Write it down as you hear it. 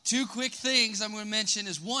Two quick things I'm going to mention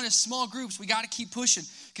is one is small groups. We got to keep pushing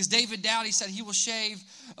because David Dowdy said he will shave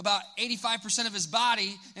about 85% of his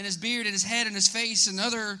body and his beard and his head and his face and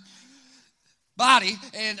other body.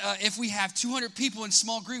 And if we have 200 people in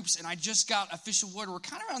small groups, and I just got official word, we're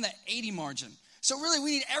kind of around that 80 margin. So really,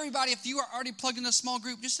 we need everybody. If you are already plugged in a small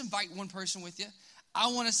group, just invite one person with you.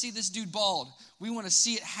 I want to see this dude bald. We want to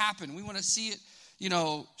see it happen. We want to see it,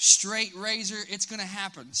 straight razor. It's going to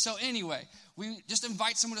happen. So anyway, we just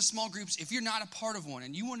invite someone to small groups. If you're not a part of one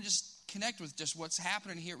and you want to just connect with just what's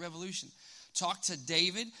happening here at Revolution, talk to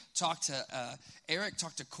David, talk to Eric,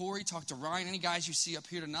 talk to Corey, talk to Ryan, any guys you see up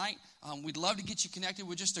here tonight. We'd love to get you connected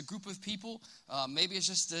with just a group of people. Maybe it's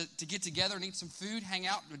just to get together and eat some food, hang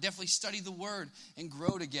out, but definitely study the Word and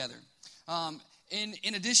grow together.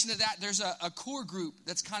 In addition to that, there's a core group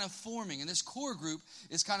that's kind of forming, and this core group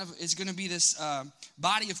is going to be this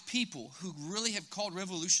body of people who really have called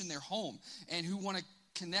Revolution their home and who want to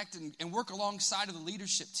connect and work alongside of the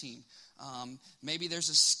leadership team. Maybe there's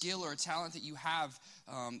a skill or a talent that you have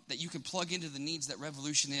that you can plug into the needs that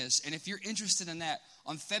Revolution is. And if you're interested in that,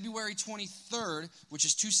 on February 23rd, which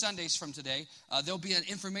is 2 Sundays from today, there'll be an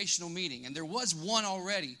informational meeting. And there was one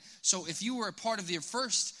already. So if you were a part of the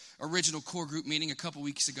first original core group meeting a couple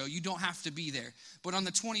weeks ago, you don't have to be there. But on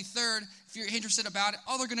the 23rd, if you're interested about it,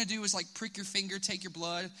 all they're going to do is prick your finger, take your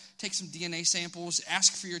blood, take some DNA samples,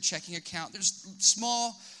 ask for your checking account. There's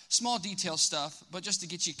small detail stuff, but just to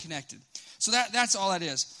get you connected. So that's all that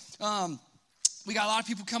is. We got a lot of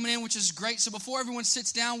people coming in, which is great. So before everyone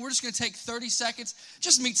sits down, we're just going to take 30 seconds.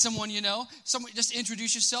 Just meet someone you know. Just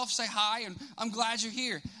introduce yourself, say hi, and I'm glad you're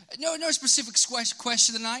here. No specific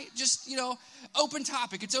question tonight. Just, open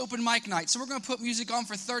topic. It's open mic night. So we're going to put music on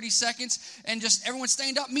for 30 seconds, and just everyone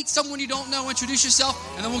stand up, meet someone you don't know, introduce yourself,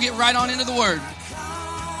 and then we'll get right on into the Word.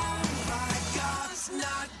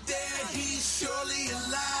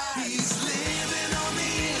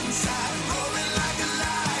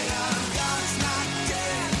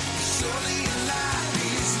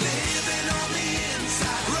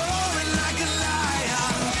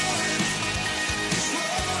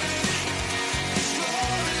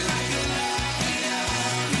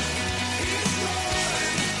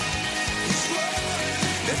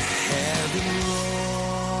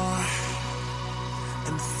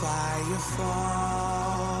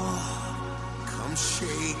 Fall, come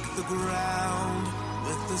shake the ground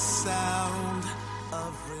with the sound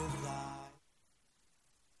of revival.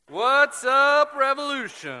 What's up,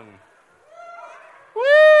 Revolution?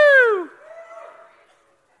 Woo!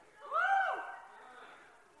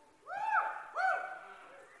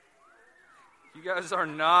 You guys are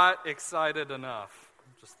not excited enough.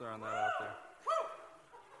 I'm just throwing that out there.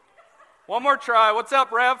 One more try. What's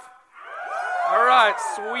up, Rev? All right,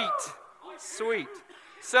 sweet.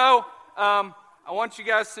 So, I want you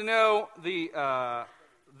guys to know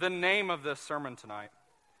the name of this sermon tonight.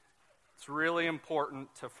 It's really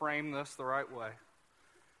important to frame this the right way.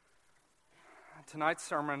 Tonight's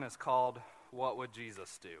sermon is called, What Would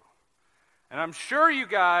Jesus Do? And I'm sure you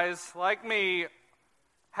guys, like me,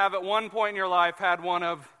 have at one point in your life had one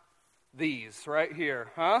of these right here,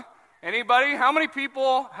 huh? Anybody? How many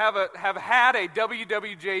people have had a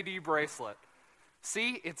WWJD bracelet?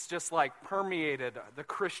 See, it's just permeated the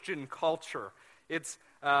Christian culture. It's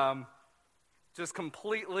just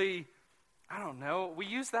completely, I don't know, we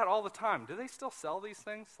use that all the time. Do they still sell these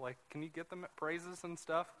things? Can you get them at Praises and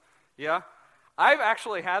stuff? Yeah? I've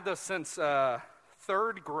actually had this since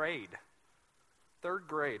third grade.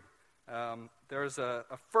 There's a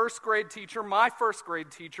first grade teacher. My first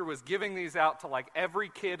grade teacher was giving these out to every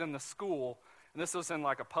kid in the school. And this was in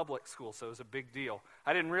a public school, so it was a big deal.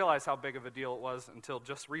 I didn't realize how big of a deal it was until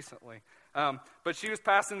just recently. But she was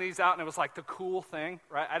passing these out, and it was the cool thing,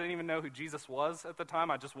 right? I didn't even know who Jesus was at the time.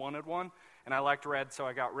 I just wanted one, and I liked red, so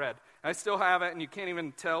I got red. And I still have it, and you can't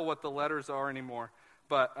even tell what the letters are anymore.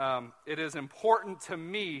 But it is important to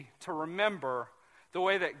me to remember the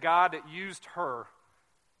way that God used her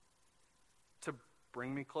to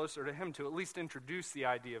bring me closer to Him, to at least introduce the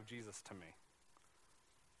idea of Jesus to me.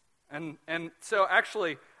 And so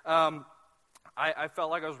actually, I felt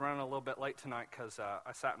like I was running a little bit late tonight because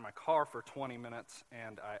I sat in my car for 20 minutes,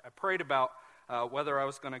 and I prayed about whether I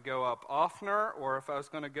was going to go up Offner or if I was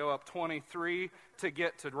going to go up 23 to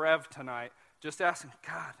get to Rev tonight, just asking,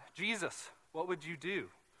 God, Jesus, what would you do?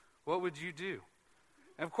 What would you do?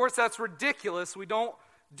 And of course, that's ridiculous. We don't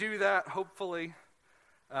do that, hopefully.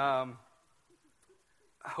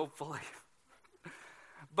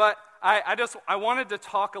 But I wanted to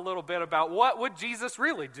talk a little bit about what would Jesus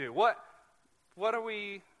really do? What are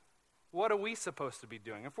we supposed to be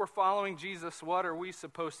doing? If we're following Jesus, what are we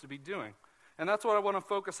supposed to be doing? And that's what I want to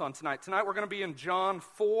focus on tonight. Tonight we're going to be in John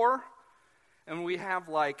 4, and we have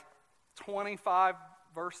like 25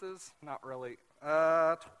 verses. Not really.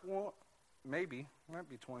 Maybe. Might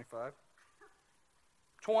be 25.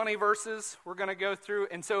 20 verses we're going to go through.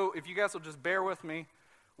 And so if you guys will just bear with me,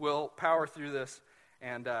 we'll power through this,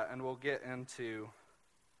 and we'll get into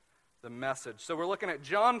the message. So we're looking at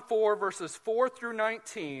John 4, verses 4 through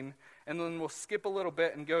 19, and then we'll skip a little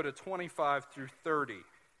bit and go to 25 through 30.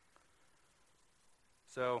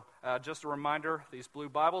 So just a reminder, these blue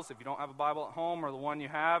Bibles, if you don't have a Bible at home or the one you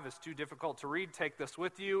have is too difficult to read, take this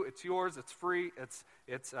with you. It's yours. It's free.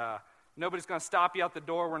 It's nobody's going to stop you out the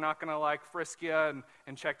door. We're not going to frisk you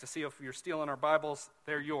and check to see if you're stealing our Bibles.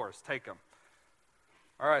 They're yours. Take them.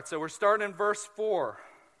 All right, so we're starting in verse 4.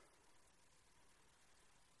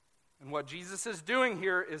 And what Jesus is doing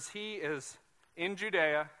here is he is in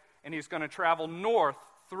Judea, and he's going to travel north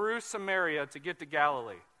through Samaria to get to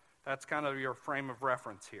Galilee. That's kind of your frame of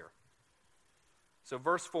reference here. So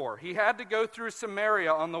verse 4, he had to go through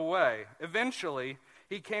Samaria on the way. Eventually,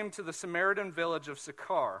 he came to the Samaritan village of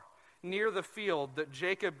Sychar, near the field that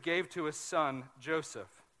Jacob gave to his son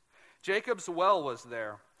Joseph. Jacob's well was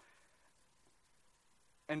there.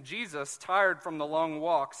 And Jesus, tired from the long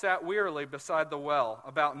walk, sat wearily beside the well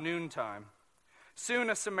about noontime. Soon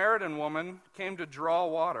a Samaritan woman came to draw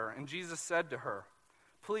water, and Jesus said to her,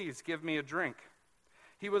 "Please give me a drink."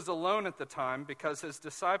 He was alone at the time because his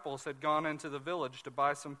disciples had gone into the village to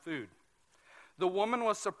buy some food. The woman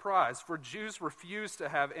was surprised, for Jews refused to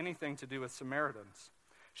have anything to do with Samaritans.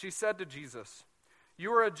 She said to Jesus,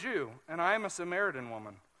 "You are a Jew, and I am a Samaritan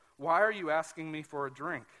woman. Why are you asking me for a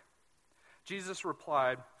drink?" Jesus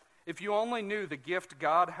replied, "If you only knew the gift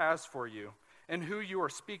God has for you and who you are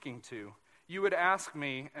speaking to, you would ask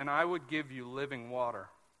me, and I would give you living water."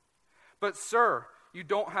 "But sir, you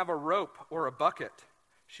don't have a rope or a bucket,"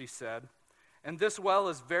 she said, "and this well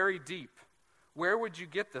is very deep. Where would you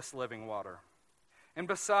get this living water? And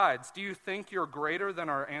besides, do you think you're greater than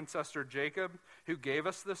our ancestor Jacob, who gave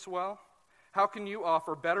us this well? How can you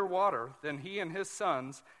offer better water than he and his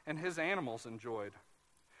sons and his animals enjoyed?"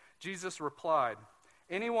 Jesus replied,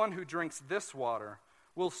 "Anyone who drinks this water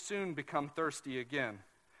will soon become thirsty again.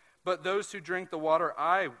 But those who drink the water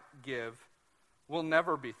I give will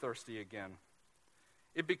never be thirsty again.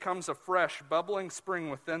 It becomes a fresh, bubbling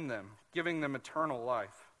spring within them, giving them eternal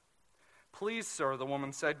life." "Please, sir," the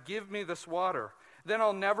woman said, "give me this water. Then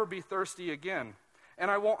I'll never be thirsty again,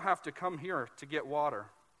 and I won't have to come here to get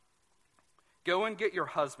water." "Go and get your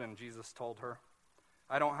husband," Jesus told her.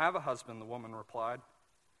 "I don't have a husband," the woman replied.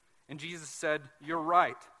 And Jesus said, "You're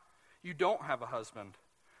right. You don't have a husband,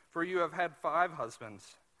 for you have had 5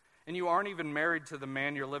 husbands, and you aren't even married to the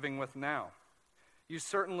man you're living with now. You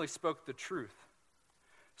certainly spoke the truth."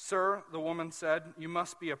 "Sir," the woman said, "you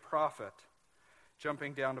must be a prophet."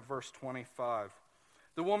 Jumping down to verse 25.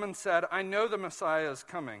 The woman said, "I know the Messiah is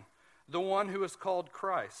coming, the one who is called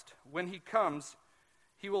Christ. When he comes,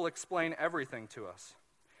 he will explain everything to us."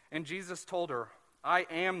 And Jesus told her, "I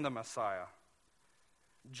am the Messiah."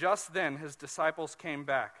 Just then his disciples came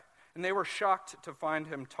back, and they were shocked to find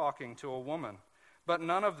him talking to a woman. But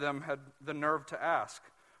none of them had the nerve to ask,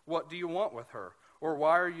 "What do you want with her?" or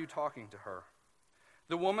 "Why are you talking to her?"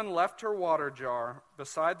 The woman left her water jar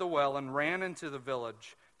beside the well and ran into the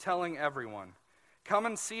village, telling everyone, "Come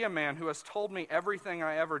and see a man who has told me everything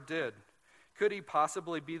I ever did. Could he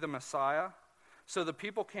possibly be the Messiah?" So the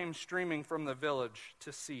people came streaming from the village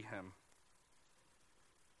to see him.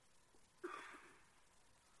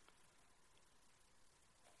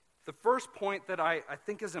 The first point that I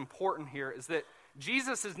think is important here is that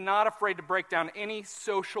Jesus is not afraid to break down any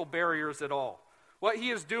social barriers at all. What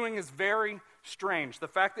he is doing is very strange. The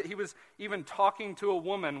fact that he was even talking to a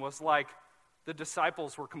woman was like the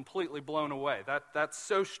disciples were completely blown away. That's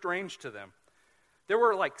so strange to them. There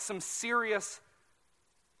were some serious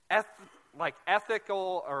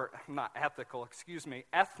ethical, or not ethical,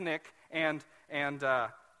 ethnic and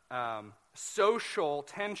social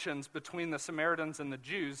tensions between the Samaritans and the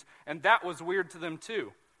Jews, and that was weird to them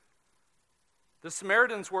too. The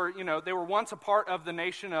Samaritans were, they were once a part of the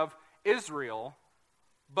nation of Israel,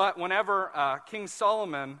 but whenever King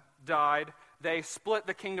Solomon died, they split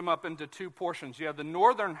the kingdom up into 2 portions. You had the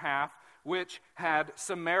northern half, which had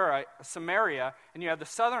Samaria, and you had the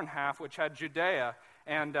southern half, which had Judea.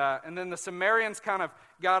 And then the Samaritans kind of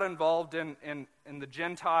got involved in the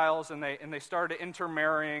Gentiles, and they started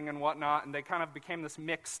intermarrying and whatnot, and they kind of became this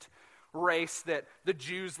mixed race that the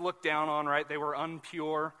Jews looked down on, right? They were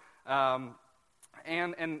impure. And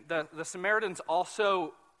the Samaritans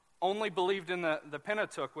also only believed in the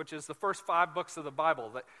Pentateuch, which is the first 5 books of the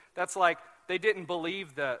Bible. That's they didn't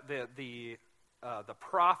believe the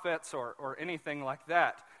prophets or anything like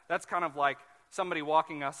that. That's kind of like somebody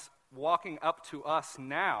walking up to us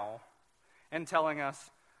now and telling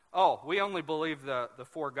us, oh, we only believe the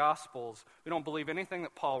four Gospels. We don't believe anything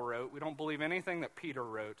that Paul wrote. We don't believe anything that Peter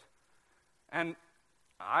wrote. And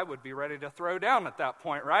I would be ready to throw down at that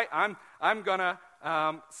point, right? I'm going to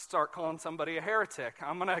start calling somebody a heretic.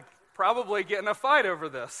 I'm going to probably get in a fight over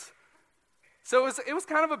this. So it was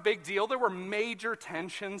kind of a big deal. There were major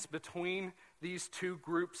tensions between these two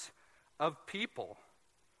groups of people.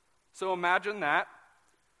 So imagine that.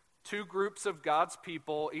 Two groups of God's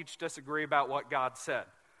people each disagree about what God said.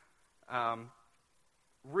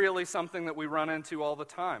 Really something that we run into all the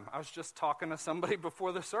time. I was just talking to somebody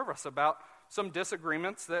before the service about some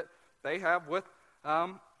disagreements that they have with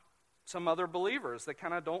some other believers that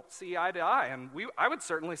kind of don't see eye to eye. And I would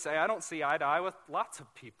certainly say I don't see eye to eye with lots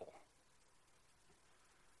of people.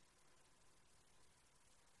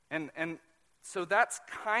 And so that's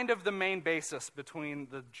kind of the main basis between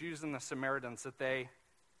the Jews and the Samaritans, that they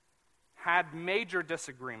had major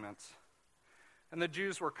disagreements. And the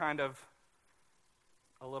Jews were kind of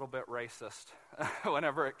a little bit racist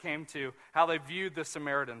whenever it came to how they viewed the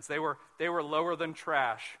Samaritans. They were lower than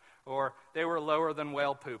trash, or they were lower than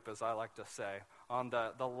whale poop, as I like to say, on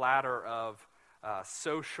the ladder of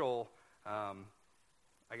social,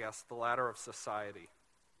 the ladder of society.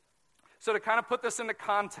 So to kind of put this into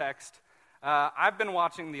context, I've been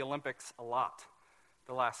watching the Olympics a lot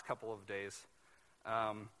the last couple of days.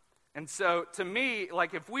 And so to me,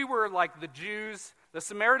 like if we were like the Jews, the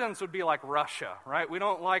Samaritans would be like Russia, right? We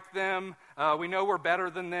don't like them. We know we're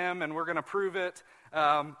better than them, and we're going to prove it.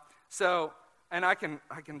 And I can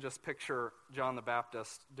just picture John the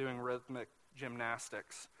Baptist doing rhythmic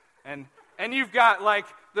gymnastics. And you've got like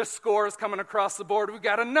the scores coming across the board. We've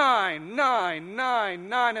got a 9, 9, 9,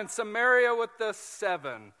 9, and Samaria with the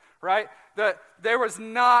 7, right? There was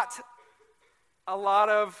not a lot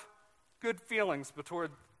of good feelings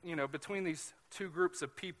between these two groups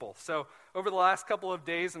of people. So over the last couple of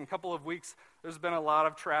days and couple of weeks, there's been a lot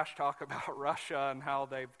of trash talk about Russia and how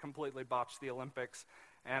they've completely botched the Olympics.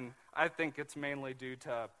 And I think it's mainly due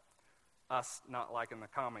to us not liking the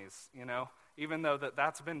commies, even though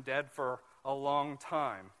that's been dead for a long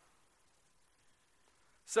time.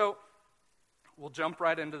 So we'll jump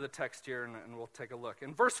right into the text here and we'll take a look.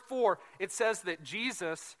 In verse 4, it says that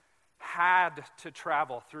Jesus had to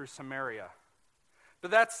travel through Samaria. But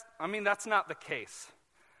that's not the case.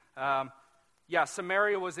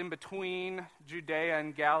 Samaria was in between Judea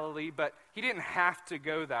and Galilee, but he didn't have to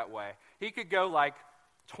go that way. He could go like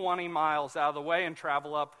 20 miles out of the way and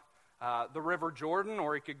travel up the River Jordan,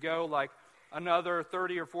 or he could go like another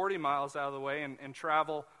 30 or 40 miles out of the way and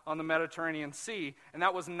travel on the Mediterranean Sea. And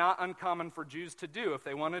that was not uncommon for Jews to do. If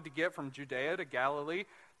they wanted to get from Judea to Galilee,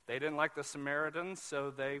 they didn't like the Samaritans, so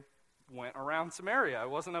they went around Samaria. It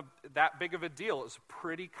wasn't that big of a deal. It was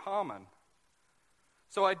pretty common.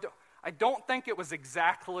 So I don't think it was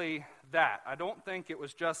exactly that. I don't think it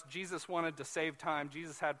was just Jesus wanted to save time.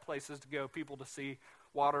 Jesus had places to go, people to see,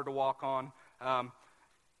 water to walk on.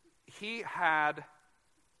 He had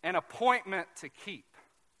an appointment to keep.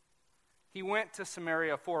 He went to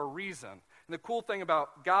Samaria for a reason. And the cool thing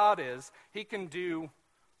about God is he can do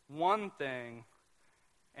one thing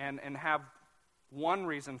and have one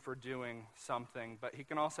reason for doing something, but he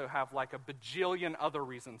can also have like a bajillion other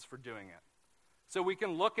reasons for doing it. So we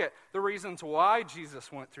can look at the reasons why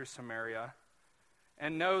Jesus went through Samaria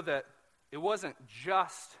and know that it wasn't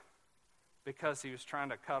just because he was trying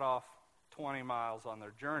to cut off 20 miles on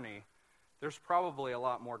their journey. There's probably a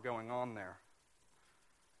lot more going on there.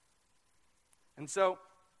 And so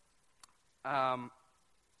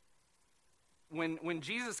when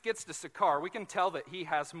Jesus gets to Sychar, we can tell that he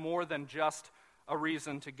has more than just a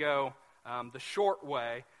reason to go the short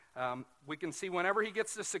way. We can see whenever he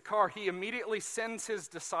gets to Sychar, he immediately sends his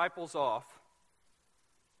disciples off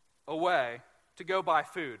away to go buy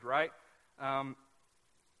food, right?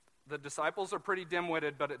 The disciples are pretty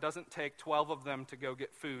dim-witted, but it doesn't take 12 of them to go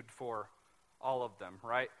get food for all of them,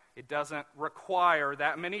 right? It doesn't require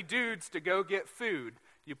that many dudes to go get food.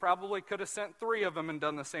 You probably could have sent 3 of them and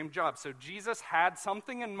done the same job. So Jesus had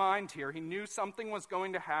something in mind here. He knew something was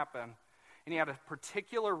going to happen. And he had a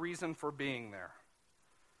particular reason for being there.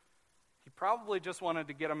 He probably just wanted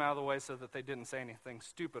to get them out of the way so that they didn't say anything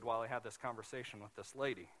stupid while he had this conversation with this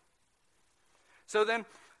lady. So then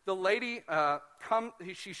the lady,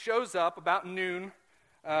 she shows up about noon,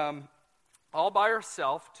 all by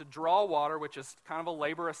herself to draw water, which is kind of a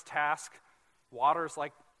laborious task. Water is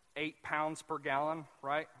like 8 pounds per gallon,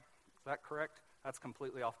 right? Is that correct? That's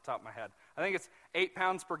completely off the top of my head. I think it's 8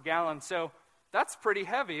 pounds per gallon. So That's pretty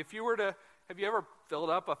heavy. Have you ever filled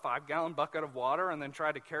up a 5-gallon bucket of water and then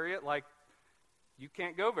tried to carry it? Like, you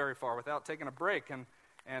can't go very far without taking a break.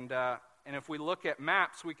 And if we look at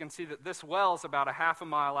maps, we can see that this well is about a half a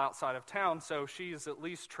mile outside of town, so she's at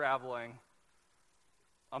least traveling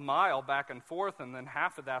a mile back and forth, and then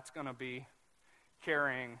half of that's going to be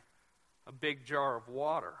carrying a big jar of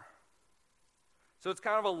water. So it's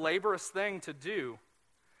kind of a laborious thing to do.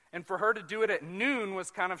 And for her to do it at noon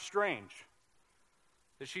was kind of strange.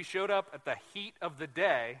 That she showed up at the heat of the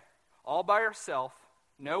day, all by herself,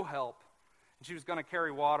 no help, and she was going to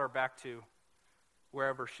carry water back to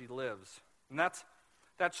wherever she lives. And that's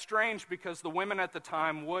strange because the women at the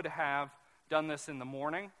time would have done this in the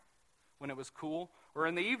morning when it was cool, or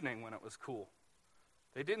in the evening when it was cool.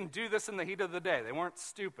 They didn't do this in the heat of the day. They weren't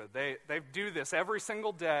stupid. They do this every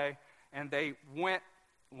single day, and they went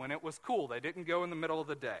when it was cool. They didn't go in the middle of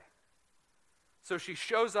the day. So she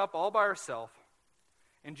shows up all by herself,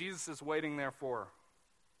 and Jesus is waiting there for her.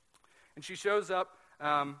 And she shows up,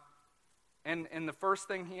 and the first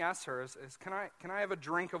thing he asks her is can I have a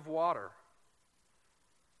drink of water?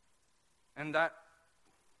 And that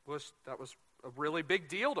was a really big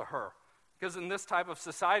deal to her. Because in this type of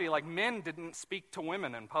society, like, men didn't speak to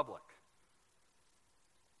women in public.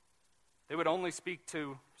 They would only speak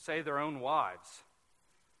to, say, their own wives.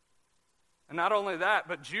 And not only that,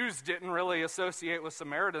 but Jews didn't really associate with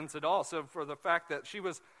Samaritans at all. So for the fact that she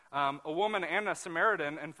was a woman and a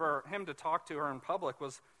Samaritan, and for him to talk to her in public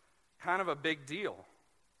was kind of a big deal.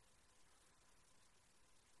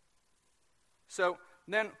 So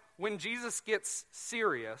then when Jesus gets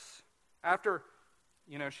serious, after,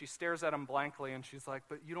 she stares at him blankly and she's like,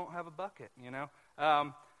 but you don't have a bucket,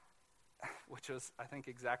 which is, I think,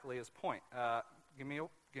 exactly his point. Give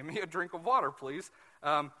me a drink of water, please.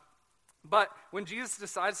 But when Jesus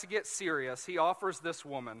decides to get serious, he offers this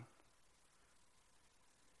woman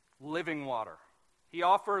living water. He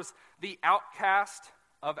offers the outcast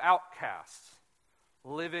of outcasts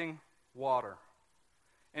living water.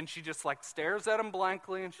 And she just stares at him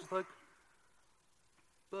blankly, and she's like,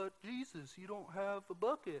 but Jesus, you don't have a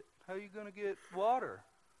bucket. How are you going to get water?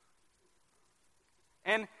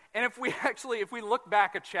 And if we look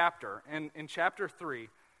back a chapter, in chapter 3,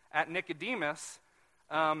 at Nicodemus,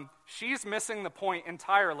 she's missing the point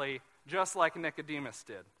entirely, just like Nicodemus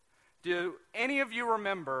did. Do any of you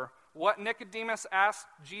remember what Nicodemus asked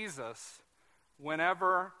Jesus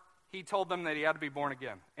whenever he told them that he had to be born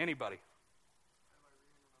again? Anybody?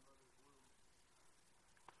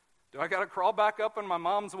 Do I got to crawl back up in my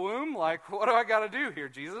mom's womb? What do I got to do here,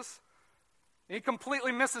 Jesus? He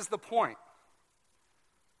completely misses the point.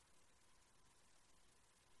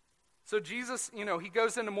 So Jesus, he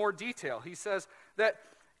goes into more detail. He says that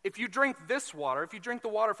if you drink this water, if you drink the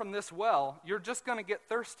water from this well, you're just going to get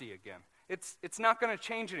thirsty again. It's not going to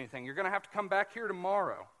change anything. You're going to have to come back here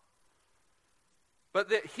tomorrow. But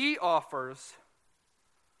that he offers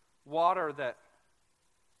water that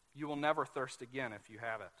you will never thirst again if you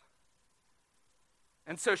have it.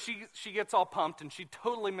 And so she gets all pumped, and she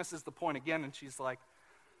totally misses the point again, and she's like,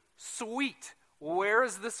 sweet, where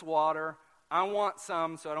is this water? I want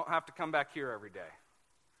some so I don't have to come back here every day.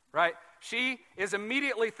 Right? She is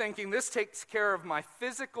immediately thinking, this takes care of my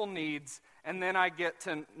physical needs, and then I get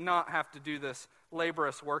to not have to do this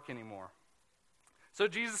laborious work anymore. So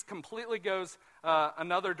Jesus completely goes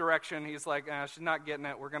another direction. He's like, she's not getting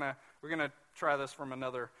it. We're gonna try this from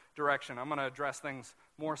another direction. I'm going to address things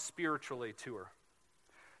more spiritually to her.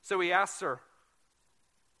 So he asks her,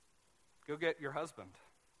 go get your husband.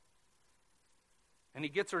 And he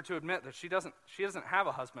gets her to admit that she doesn't have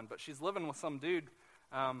a husband, but she's living with some dude,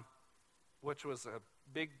 which was a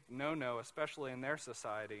big no-no, especially in their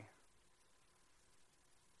society.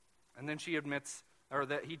 And then she admits, or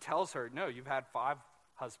that he tells her, no, you've had 5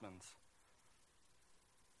 husbands.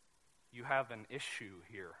 You have an issue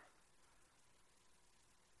here.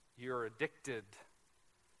 You're addicted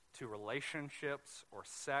to relationships or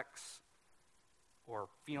sex or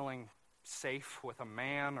feeling safe with a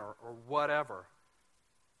man or whatever.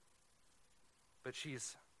 But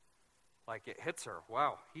she's it hits her.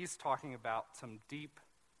 Wow, he's talking about some deep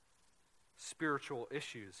spiritual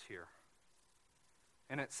issues here.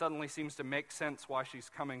 And it suddenly seems to make sense why she's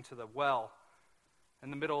coming to the well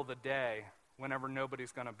in the middle of the day whenever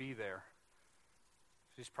nobody's going to be there.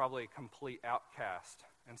 She's probably a complete outcast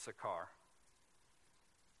in Sychar.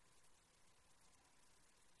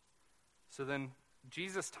 So then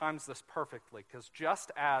Jesus times this perfectly, because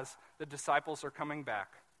just as the disciples are coming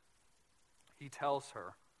back, he tells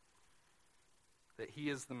her that he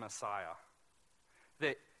is the Messiah.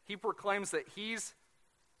 That he proclaims that he's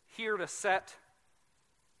here to set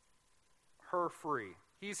her free.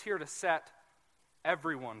 He's here to set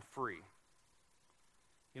everyone free.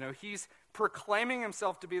 You know, he's proclaiming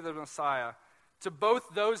himself to be the Messiah to both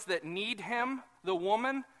those that need him, the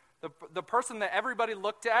woman, the person that everybody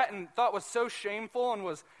looked at and thought was so shameful and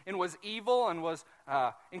was evil and was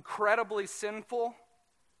incredibly sinful.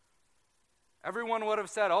 Everyone would have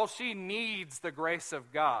said, oh, she needs the grace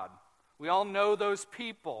of God. We all know those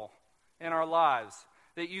people in our lives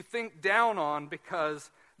that you think down on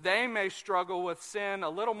because they may struggle with sin a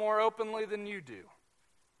little more openly than you do.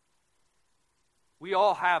 We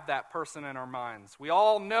all have that person in our minds. We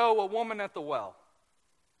all know a woman at the well.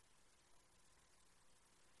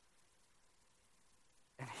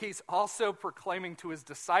 And he's also proclaiming to his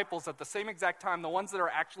disciples at the same exact time, the ones that are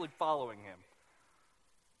actually following him,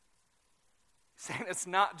 saying it's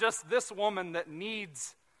not just this woman that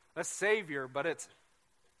needs a Savior, but it's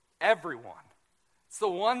everyone. It's the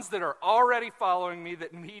ones that are already following me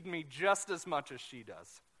that need me just as much as she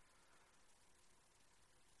does.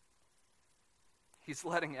 He's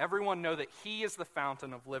letting everyone know that he is the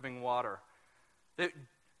fountain of living water. That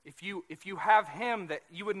if you have him, that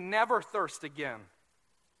you would never thirst again.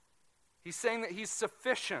 He's saying that he's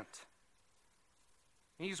sufficient.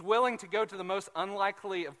 He's willing to go to the most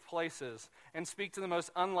unlikely of places and speak to the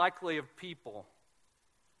most unlikely of people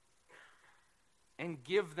and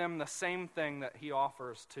give them the same thing that he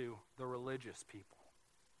offers to the religious people.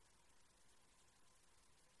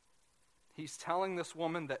 He's telling this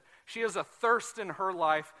woman that she has a thirst in her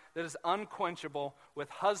life that is unquenchable with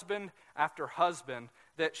husband after husband,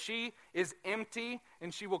 that she is empty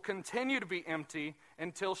and she will continue to be empty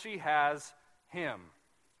until she has him.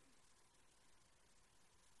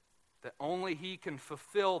 That only he can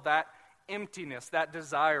fulfill that emptiness, that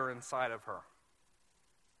desire inside of her.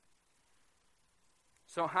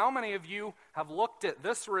 So how many of you have looked at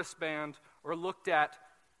this wristband or looked at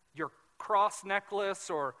your cross necklace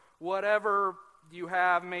or whatever you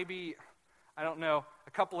have? Maybe, I don't know,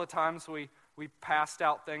 a couple of times we passed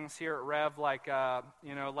out things here at Rev like a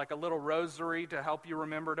little rosary to help you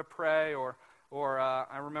remember to pray, or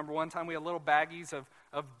I remember one time we had little baggies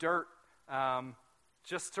of dirt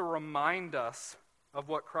just to remind us of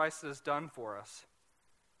what Christ has done for us.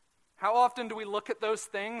 How often do we look at those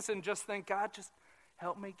things and just think, God, just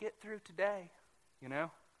help me get through today, you know?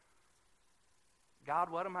 God,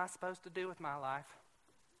 what am I supposed to do with my life?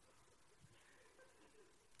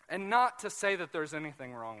 And not to say that there's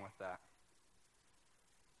anything wrong with that.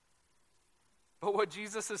 But what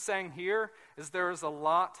Jesus is saying here is there is a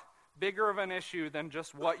lot bigger of an issue than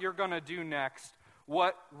just what you're going to do next,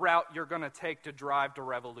 what route you're going to take to drive to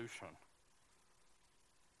revolution.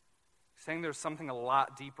 He's saying there's something a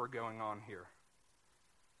lot deeper going on here.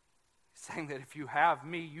 He's saying that if you have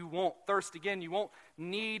me, you won't thirst again. You won't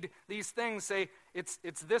need these things. Say, it's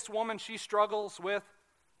this woman she struggles with.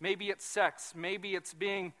 Maybe it's sex. Maybe it's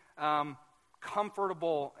being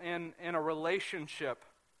comfortable in a relationship.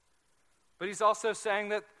 But he's also saying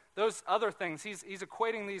that those other things, he's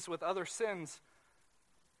equating these with other sins.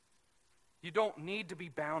 You don't need to be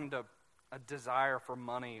bound to a desire for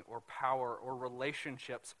money or power or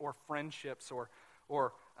relationships or friendships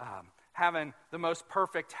or having the most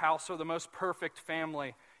perfect house or the most perfect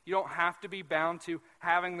family. You don't have to be bound to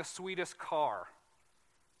having the sweetest car.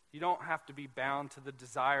 You don't have to be bound to the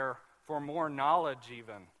desire for more knowledge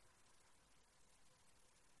even.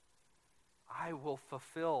 I will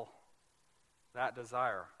fulfill that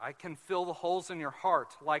desire. I can fill the holes in your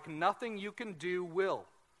heart like nothing you can do will.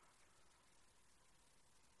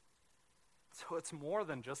 So it's more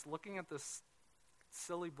than just looking at this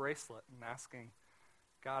silly bracelet and asking,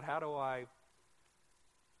 God, how do I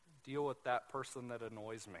deal with that person that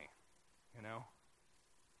annoys me? You know?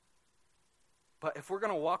 But if we're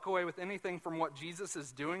going to walk away with anything from what Jesus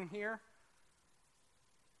is doing here,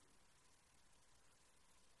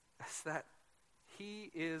 it's that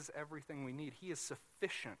he is everything we need. He is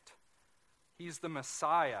sufficient. He's the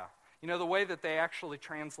Messiah. You know, the way that they actually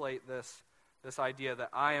translate this idea that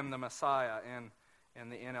I am the Messiah in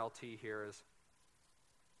the NLT here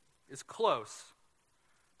is close.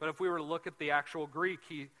 But if we were to look at the actual Greek,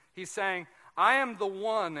 he's saying, I am the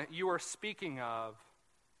one you are speaking of,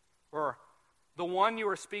 or the one you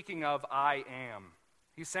are speaking of, I am.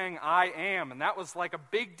 He's saying, I am. And that was like a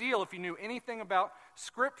big deal if you knew anything about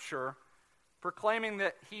Scripture, proclaiming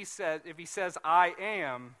that if he says, I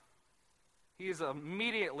am, he is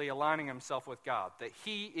immediately aligning himself with God, that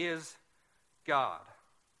he is God.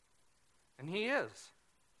 And he is.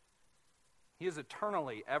 He is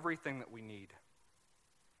eternally everything that we need.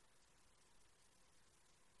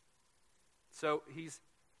 So he's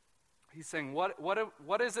saying,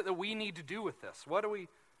 what is it that we need to do with this? What do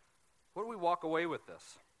What do we walk away with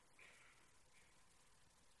this?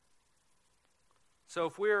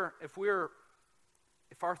 So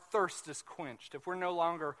if our thirst is quenched, if we're no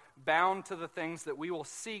longer bound to the things that we will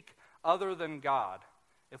seek other than God,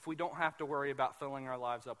 if we don't have to worry about filling our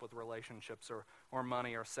lives up with relationships or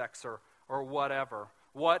money or sex or whatever,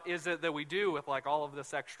 what is it that we do with like all of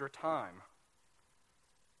this extra time?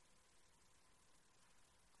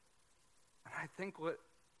 And I think what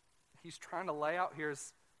he's trying to lay out here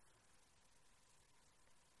is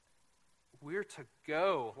we're to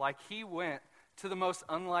go like he went to the most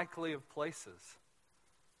unlikely of places.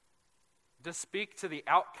 To speak to the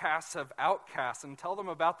outcasts of outcasts and tell them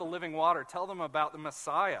about the living water, tell them about the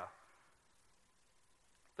Messiah.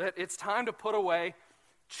 That it's time to put away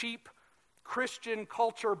cheap Christian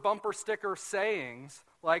culture bumper sticker sayings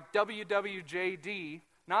like WWJD,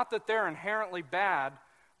 not that they're inherently bad,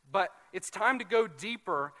 but it's time to go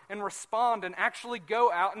deeper and respond and actually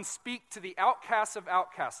go out and speak to the outcasts of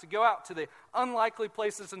outcasts, to go out to the unlikely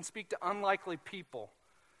places and speak to unlikely people,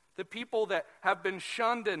 the people that have been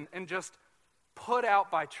shunned and just put out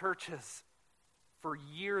by churches for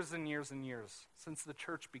years and years and years, since the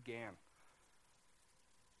church began.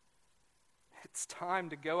 It's time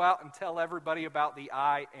to go out and tell everybody about the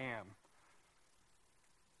I am.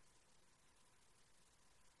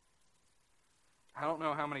 I don't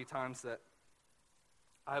know how many times that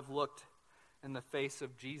I've looked in the face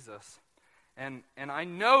of Jesus, and I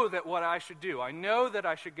know that what I should do. I know that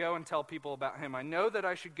I should go and tell people about him. I know that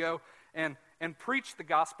I should go and preach the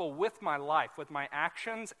gospel with my life, with my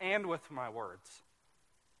actions, and with my words.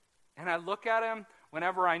 And I look at him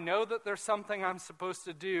whenever I know that there's something I'm supposed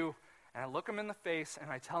to do, and I look him in the face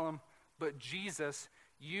and I tell him, but Jesus,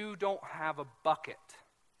 you don't have a bucket.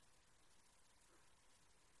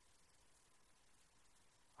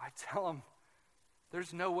 I tell him,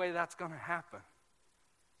 there's no way that's going to happen.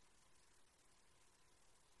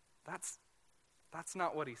 That's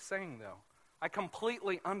not what he's saying, though. I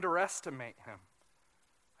completely underestimate him.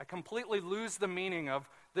 I completely lose the meaning of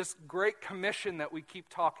this great commission that we keep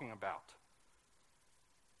talking about.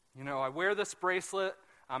 You know, I wear this bracelet,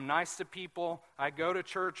 I'm nice to people, I go to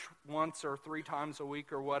church once or 3 times a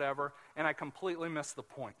week or whatever, and I completely miss the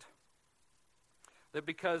point. That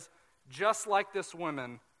because just like this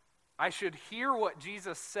woman, I should hear what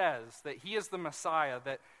Jesus says, that he is the Messiah,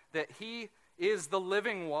 that he is the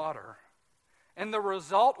living water. And the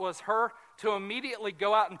result was her to immediately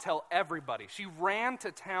go out and tell everybody. She ran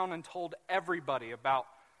to town and told everybody about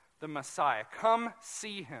the Messiah. Come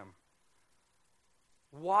see him.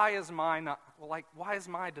 Why is my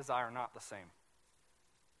desire not the same?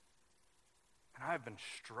 And I've been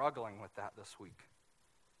struggling with that this week.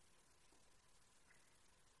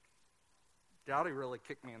 Dowdy really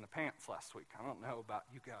kicked me in the pants last week. I don't know about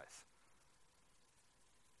you guys.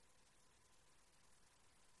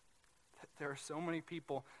 There are so many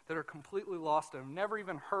people that are completely lost and have never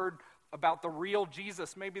even heard about the real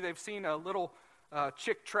Jesus. Maybe they've seen a little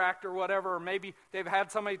chick tract or whatever, or maybe they've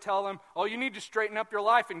had somebody tell them, oh, you need to straighten up your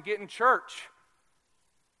life and get in church.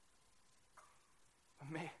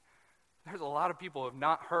 There's a lot of people who have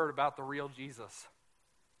not heard about the real Jesus,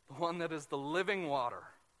 the one that is the living water,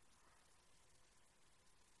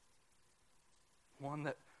 one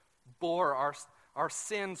that bore our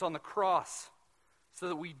sins on the cross, so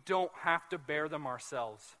that we don't have to bear them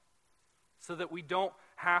ourselves, so that we don't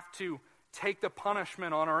have to take the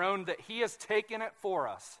punishment on our own, that he has taken it for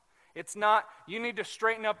us. It's not, you need to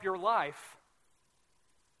straighten up your life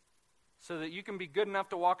so that you can be good enough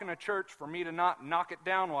to walk in a church for me to not knock it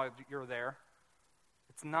down while you're there.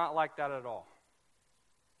 It's not like that at all.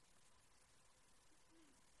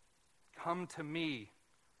 Come to me,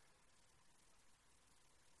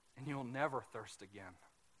 and you'll never thirst again.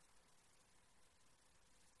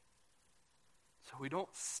 So we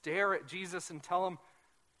don't stare at Jesus and tell him,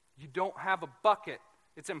 you don't have a bucket.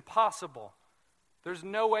 It's impossible. There's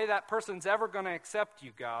no way that person's ever going to accept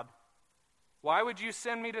you, God. Why would you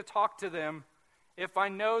send me to talk to them if I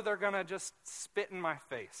know they're going to just spit in my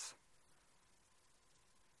face?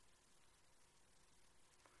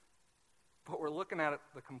 But we're looking at it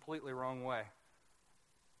the completely wrong way.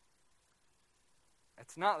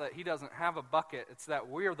 It's not that he doesn't have a bucket, it's that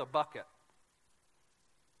we're the bucket.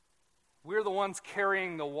 We're the ones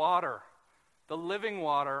carrying the water, the living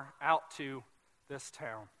water, out to this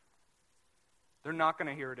town. They're not going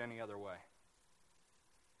to hear it any other way.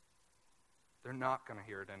 They're not going to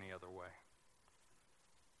hear it any other way.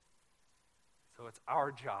 So it's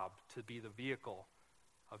our job to be the vehicle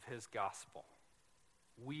of his gospel.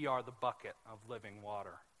 We are the bucket of living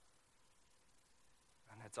water.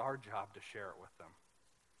 And it's our job to share it with them.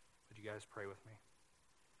 Would you guys pray with me?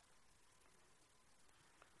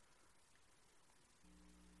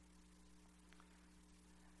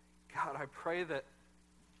 I pray that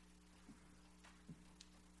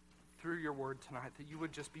through your word tonight, that you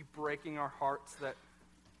would just be breaking our hearts, that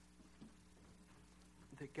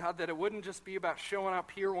God, that it wouldn't just be about showing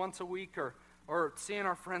up here once a week or seeing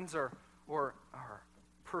our friends or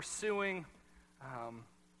pursuing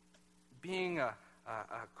being a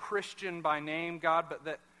Christian by name, God, but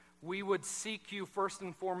that we would seek you first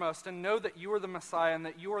and foremost and know that you are the Messiah and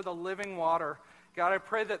that you are the living water. God, I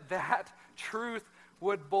pray that truth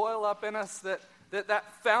would boil up in us,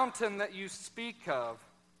 that fountain that you speak of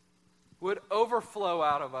would overflow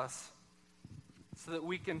out of us so that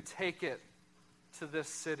we can take it to this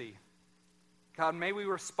city. God, may we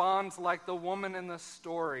respond like the woman in the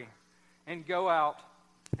story and go out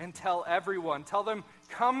and tell everyone, tell them,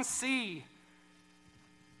 come see.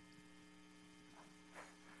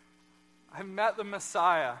 I've met the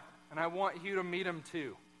Messiah, and I want you to meet him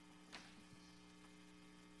too.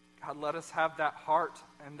 God, let us have that heart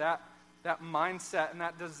and that mindset and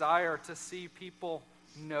that desire to see people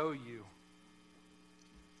know you.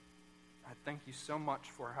 I thank you so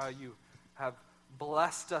much for how you have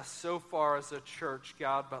blessed us so far as a church,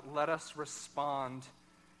 God, but let us respond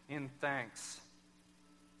in thanks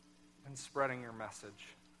and spreading your message.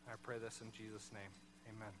 I pray this in Jesus' name.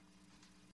 Amen.